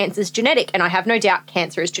 cancer's genetic, and I have no doubt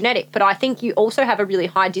cancer is genetic. But I think you also have a really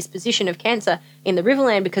high disposition of cancer in the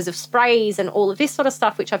Riverland because of sprays and all of this sort of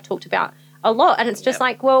stuff, which I've talked about a lot. And it's just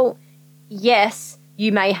like, well, yes,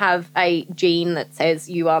 you may have a gene that says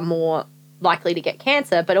you are more likely to get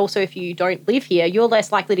cancer, but also if you don't live here, you're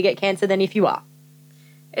less likely to get cancer than if you are.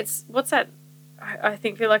 It's, what's that? I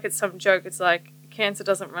feel like it's some joke. It's like, cancer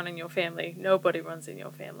doesn't run in your family. Nobody runs in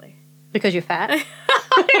your family. Because you're fat?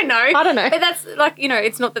 I don't know. But that's like,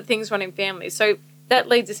 it's not that things run in families. So that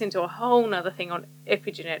leads us into a whole nother thing on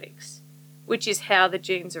epigenetics, which is how the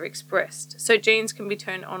genes are expressed. So genes can be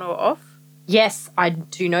turned on or off. Yes, I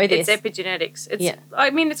do know this. It's epigenetics. I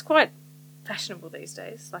mean, it's quite fashionable these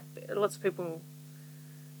days. Like, lots of people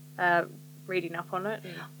reading up on it.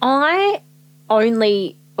 I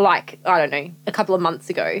only, I don't know, a couple of months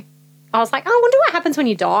ago, I was like, I wonder what happens when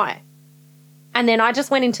you die. And then I just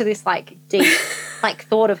went into this, deep,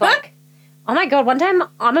 thought of, oh, my God, one day I'm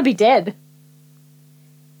going to be dead.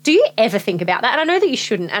 Do you ever think about that? And I know that you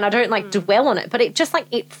shouldn't, and I don't, dwell on it, but it just,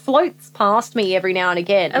 it floats past me every now and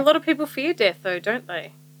again. A lot of people fear death, though, don't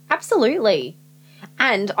they? Absolutely.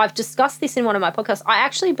 And I've discussed this in one of my podcasts. I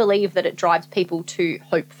actually believe that it drives people to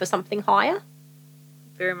hope for something higher.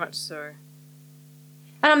 Very much so.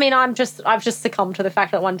 And I mean, I've just succumbed to the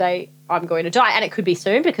fact that one day I'm going to die, and it could be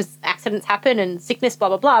soon because accidents happen and sickness, blah,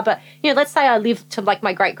 blah, blah. But, let's say I lived to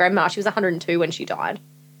my great-grandma. She was 102 when she died.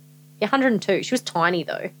 Yeah, 102. She was tiny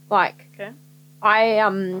though. Okay. I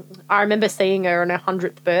remember seeing her on her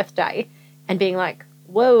 100th birthday and being like,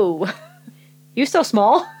 whoa, you're so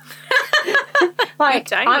small.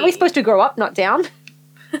 Aren't we supposed to grow up, not down?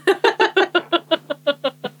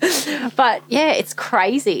 But yeah, it's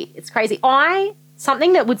crazy. It's crazy.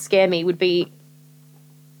 Something that would scare me would be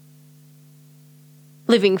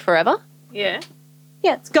living forever. Yeah.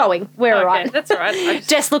 Yeah, it's going. We're all right. That's all right.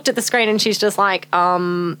 Jess looked at the screen and she's just like,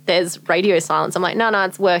 there's radio silence. I'm like, no,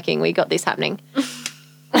 it's working. We got this happening.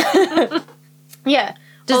 Yeah.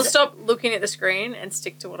 I'll stop looking at the screen and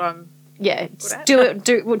stick to what I'm Yeah. good at.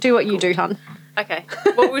 Do what you do, hun. Okay.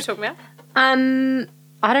 What were we talking about?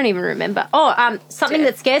 I don't even remember. Something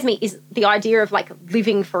that scares me is the idea of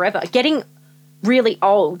living forever. Getting really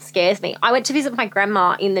old scares me. I went to visit my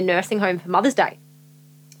grandma in the nursing home for Mother's Day.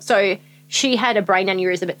 So she had a brain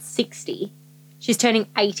aneurysm at 60. She's turning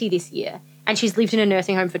 80 this year, and she's lived in a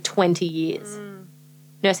nursing home for 20 years.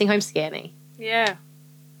 Nursing homes scare me. Yeah.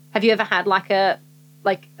 Have you ever had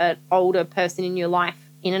an older person in your life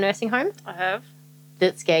in a nursing home? I have.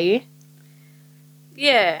 Did it scare you?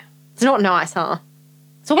 Yeah. It's not nice, huh?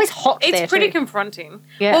 It's always hot there It's pretty too. confronting.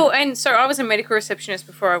 Yeah. Well, and so I was a medical receptionist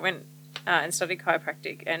before I went and studied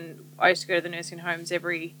chiropractic, and I used to go to the nursing homes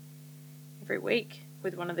every week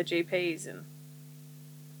with one of the GPs, and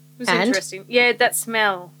it was interesting. Yeah, that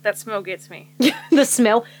smell gets me. The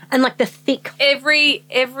smell and the thick.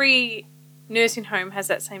 Every nursing home has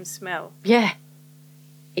that same smell. Yeah.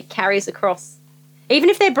 It carries across. Even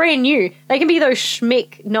if they're brand new, they can be those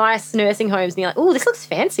schmick, nice nursing homes, and you're like, oh, this looks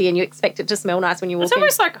fancy, and you expect it to smell nice when you walk in. It's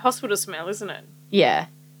almost like a hospital smell, isn't it? Yeah.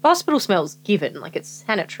 Hospital smells given, it's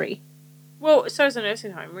sanitary. Well, so is a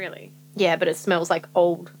nursing home, really. Yeah, but it smells like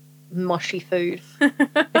old, mushy food.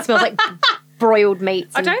 It smells like broiled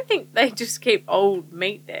meats. I don't think they just keep old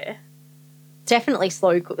meat there. Definitely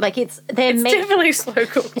slow cooked. It's meat. definitely slow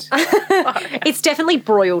cooked. It's definitely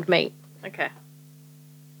broiled meat. Okay.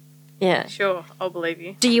 Yeah. Sure, I'll believe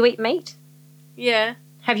you. Do you eat meat? Yeah.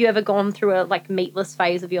 Have you ever gone through a meatless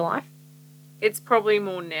phase of your life? It's probably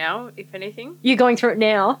more now, if anything. You're going through it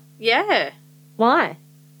now? Yeah. Why?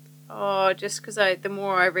 Oh, just because the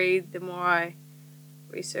more I read, the more I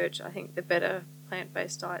research, I think the better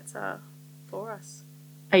plant-based diets are for us.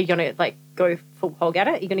 Are you going to go full hog at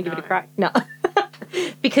it? Are you going to give it a crack? No.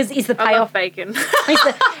 Because is the payoff... I love bacon.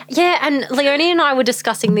 Yeah, and Leonie and I were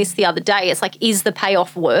discussing this the other day. It's is the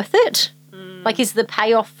payoff worth it? Is the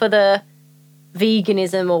payoff for the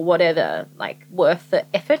veganism or whatever, worth the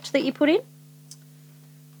effort that you put in?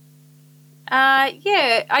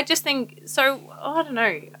 Yeah, I just think so. I don't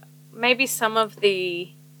know. Maybe some of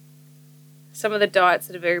the diets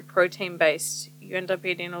that are very protein based, you end up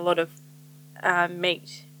eating a lot of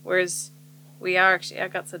meat, whereas our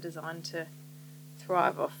guts are designed to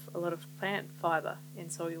thrive off a lot of plant fibre,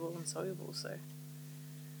 insoluble and soluble. So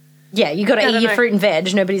yeah, you got to eat your fruit and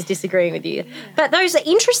veg. Nobody's disagreeing with you. Yeah. But those are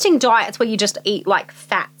interesting diets where you just eat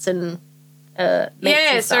fats and meats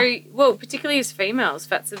and stuff. Particularly as females,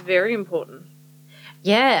 fats are very important.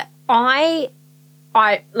 Yeah, I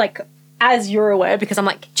like, as you're aware, because I'm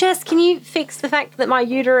like, Jess, can you fix the fact that my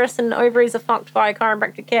uterus and ovaries are fucked by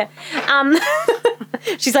chiropractic care?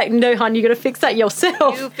 She's like, no, hon, you got to fix that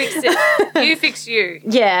yourself. You fix it. You fix you.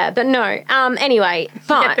 Yeah, but no. Anyway,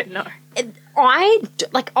 but no.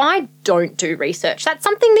 I don't do research. That's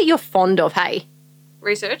something that you're fond of, hey?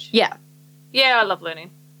 Research? Yeah. Yeah, I love learning.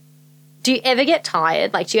 Do you ever get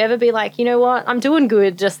tired? Like, do you ever be like, you know what, I'm doing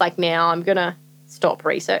good, just like now, I'm going to stop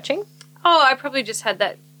researching? Oh, I probably just had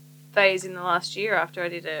that phase in the last year after I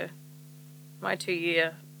did my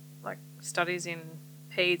 2-year studies in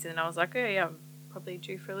peds, and I was like, oh yeah, I'm probably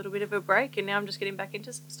due for a little bit of a break, and now I'm just getting back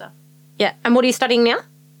into some stuff. Yeah. And what are you studying now?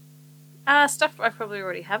 Stuff I probably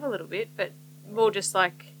already have a little bit, but more just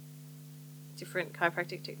like different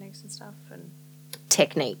chiropractic techniques and stuff. And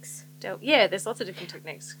Techniques. Yeah, there's lots of different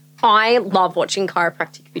techniques. I love watching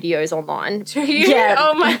chiropractic videos online. Do you? Yeah.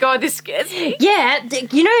 Oh my God, this scares me. Yeah,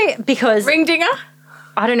 you know, because... Ring dinger?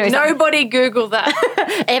 I don't know. Nobody Google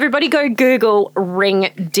that. Everybody go Google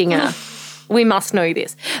ring dinger. We must know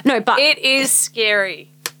this. No, but... It is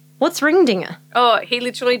scary. What's ring dinger? Oh, he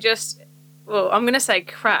literally just... Well, I'm going to say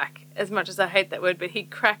crack, as much as I hate that word, but he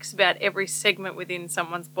cracks about every segment within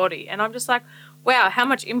someone's body. And I'm just like, wow, how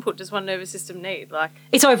much input does one nervous system need? Like,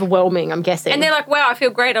 it's overwhelming, I'm guessing. And they're like, wow, I feel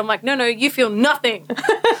great. I'm like, no, you feel nothing.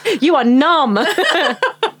 You are numb.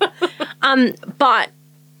 But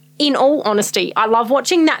in all honesty, I love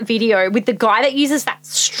watching that video with the guy that uses that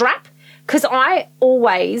strap, because I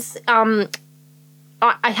always...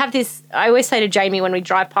 I have this, I always say to Jamie when we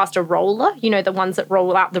drive past a roller, you know, the ones that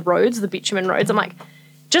roll out the roads, the bitumen roads, I'm like,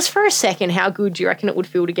 just for a second, how good do you reckon it would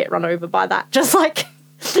feel to get run over by that? Just like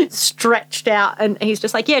stretched out. And he's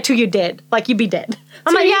just like, yeah, till you're dead. Like, you'd be dead.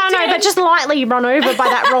 I'm like, yeah, no, but just lightly run over by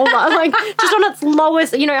that roller. Like, just on its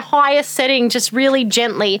lowest, highest setting, just really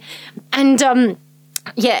gently. And,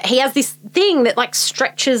 yeah, he has this thing that, like,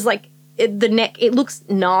 stretches, like, the neck. It looks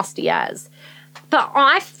nasty as. But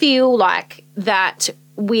I feel like that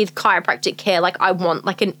with chiropractic care, like, I want,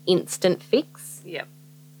 like, an instant fix. Yep.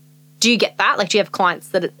 Do you get that? Like, do you have clients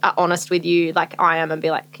that are honest with you, like I am, and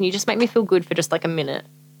be like, can you just make me feel good for just, like, a minute?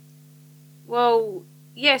 Well,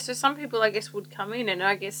 yeah, so some people, I guess, would come in, and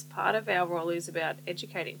I guess part of our role is about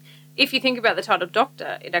educating. If you think about the title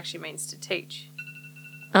doctor, it actually means to teach.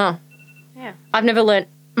 Oh. Yeah. I've never learnt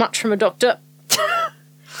much from a doctor.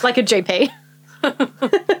 Like a GP.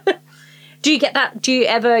 Do you get that? Do you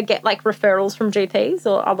ever get, like, referrals from GPs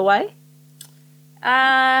or other way?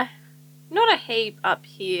 Not a heap up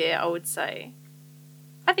here, I would say.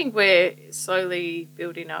 I think we're slowly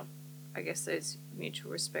building up, I guess, those mutual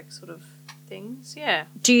respect sort of things, yeah.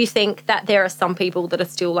 Do you think that there are some people that are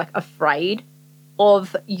still, like, afraid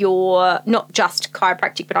of your, not just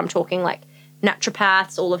chiropractic, but I'm talking, like,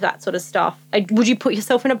 naturopaths, all of that sort of stuff? Would you put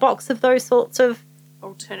yourself in a box of those sorts of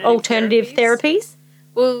alternative therapies?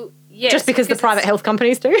 Well, yes. Just because the private health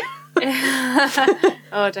companies do? Oh,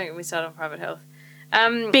 don't get me started on private health.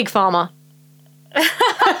 Big pharma.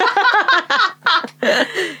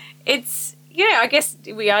 It's, yeah, I guess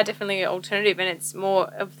we are definitely an alternative, and it's more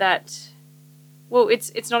of that, well,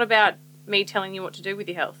 it's not about me telling you what to do with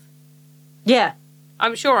your health. Yeah.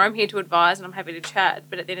 I'm sure I'm here to advise and I'm happy to chat,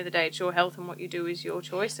 but at the end of the day, it's your health and what you do is your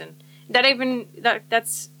choice. And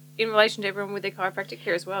that's in relation to everyone with their chiropractic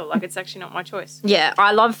care as well. Like, it's actually not my choice. Yeah,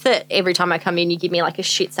 I love that every time I come in, you give me, like, a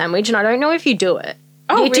shit sandwich, and I don't know if you do it.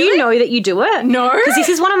 Oh, really? Do you know that you do it? No. Because this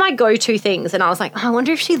is one of my go-to things, and I was like, oh, I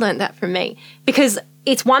wonder if she learned that from me. Because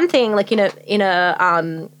it's one thing, like, in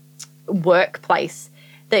a workplace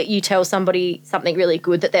that you tell somebody something really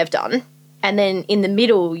good that they've done, and then in the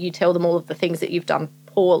middle you tell them all of the things that you've done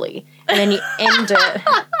poorly, and then you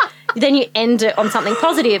end it on something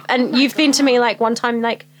positive. And you've been to me, like, one time,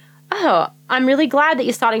 like, oh, I'm really glad that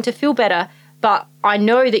you're starting to feel better, but I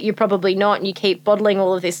know that you're probably not, and you keep bottling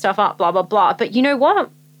all of this stuff up, blah, blah, blah. But you know what?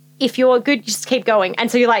 If you're good, just keep going. And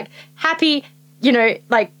so you're, like, happy,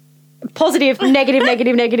 like, positive, negative,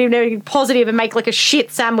 negative, negative, negative, positive, and make, like, a shit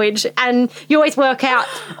sandwich. And you always work out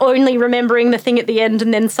only remembering the thing at the end,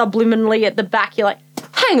 and then subliminally at the back you're like,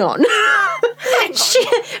 hang on.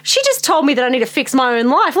 She just told me that I need to fix my own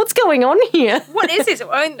life. What's going on here? What is this?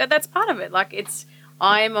 That's part of it. Like,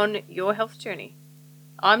 I am on your health journey.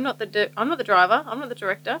 I'm not the driver. I'm not the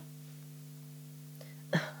director.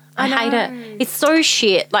 I hate it. It's so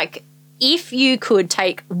shit. Like, if you could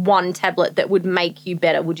take one tablet that would make you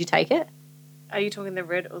better, would you take it? Are you talking the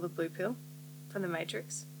red or the blue pill from The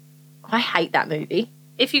Matrix? I hate that movie.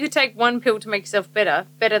 If you could take one pill to make yourself better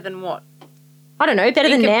than what? I don't know, better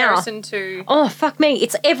In than now. comparison to... Oh, fuck me.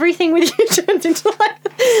 It's everything with you turns into like,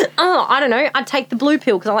 oh, I don't know. I'd take the blue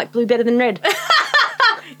pill because I like blue better than red.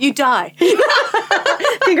 You die.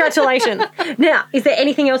 Congratulations. Now, is there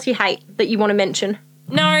anything else you hate that you want to mention?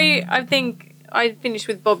 No, I think I finished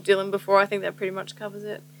with Bob Dylan before. I think that pretty much covers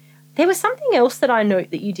it. There was something else that I note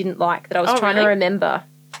that you didn't like that I was trying to remember.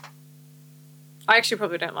 I actually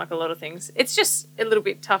probably don't like a lot of things. It's just a little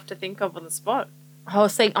bit tough to think of on the spot. Oh,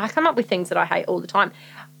 see, I come up with things that I hate all the time.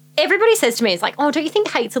 Everybody says to me, it's like, oh, don't you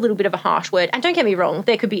think hate's a little bit of a harsh word? And don't get me wrong,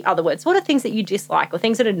 there could be other words. What are things that you dislike or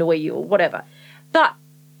things that annoy you or whatever? But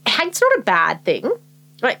hate's not a bad thing.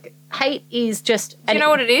 Like, hate is just... Do you know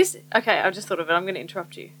what it is? Okay, I just thought of it. I'm going to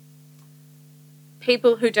interrupt you.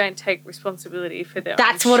 People who don't take responsibility for their own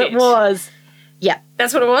That's what shit. it was. Yeah.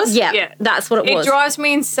 That's what it was? Yeah, that's what it was. It drives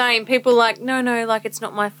me insane. People are like, no, like, it's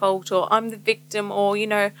not my fault, or I'm the victim, or, you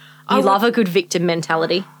know... You love a good victim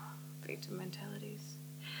mentality. Victim mentalities.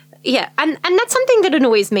 Yeah, and that's something that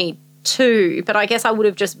annoys me too, but I guess I would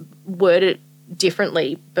have just worded it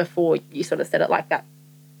differently before you sort of said it like that.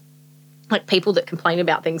 Like people that complain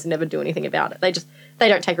about things and never do anything about it. They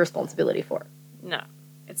don't take responsibility for it. No,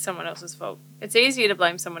 it's someone else's fault. It's easier to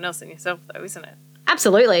blame someone else than yourself, though, isn't it?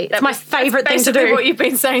 Absolutely. It's my favourite thing to do. That's what you've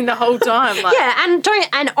been saying the whole time. Like, yeah,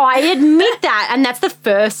 and I admit that, and that's the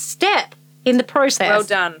first step in the process. Well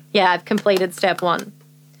done. Yeah, I've completed step 1.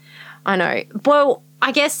 I know. Well,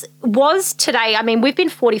 I guess was today, I mean, we've been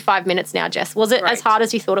 45 minutes now, Jess. Was it as hard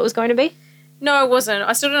as you thought it was going to be? No, it wasn't.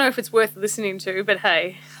 I still don't know if it's worth listening to, but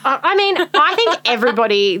hey. I mean, I think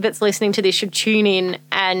everybody that's listening to this should tune in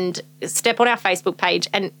and step on our Facebook page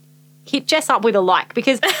and hit Jess up with a like,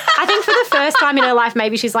 because I think for the first time in her life,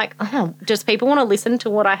 maybe she's like, oh, does people want to listen to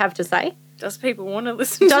what I have to say? Does people want to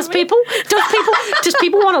listen Does people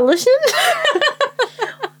want to listen?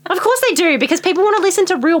 Of course they do, because people want to listen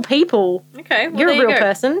to real people. Okay, well, You're a there you real go.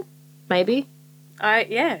 person, maybe.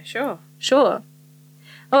 Yeah, sure. Sure.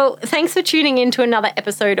 Well, thanks for tuning in to another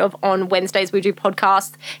episode of On Wednesdays We Do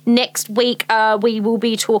Podcasts. Next week, we will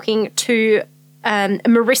be talking to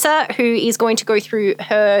Marissa, who is going to go through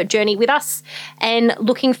her journey with us, and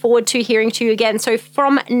looking forward to hearing to you again. So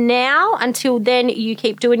from now until then, you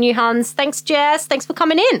keep doing you, Hans. Thanks, Jess. Thanks for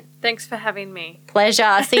coming in. Thanks for having me.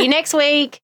 Pleasure. See you next week.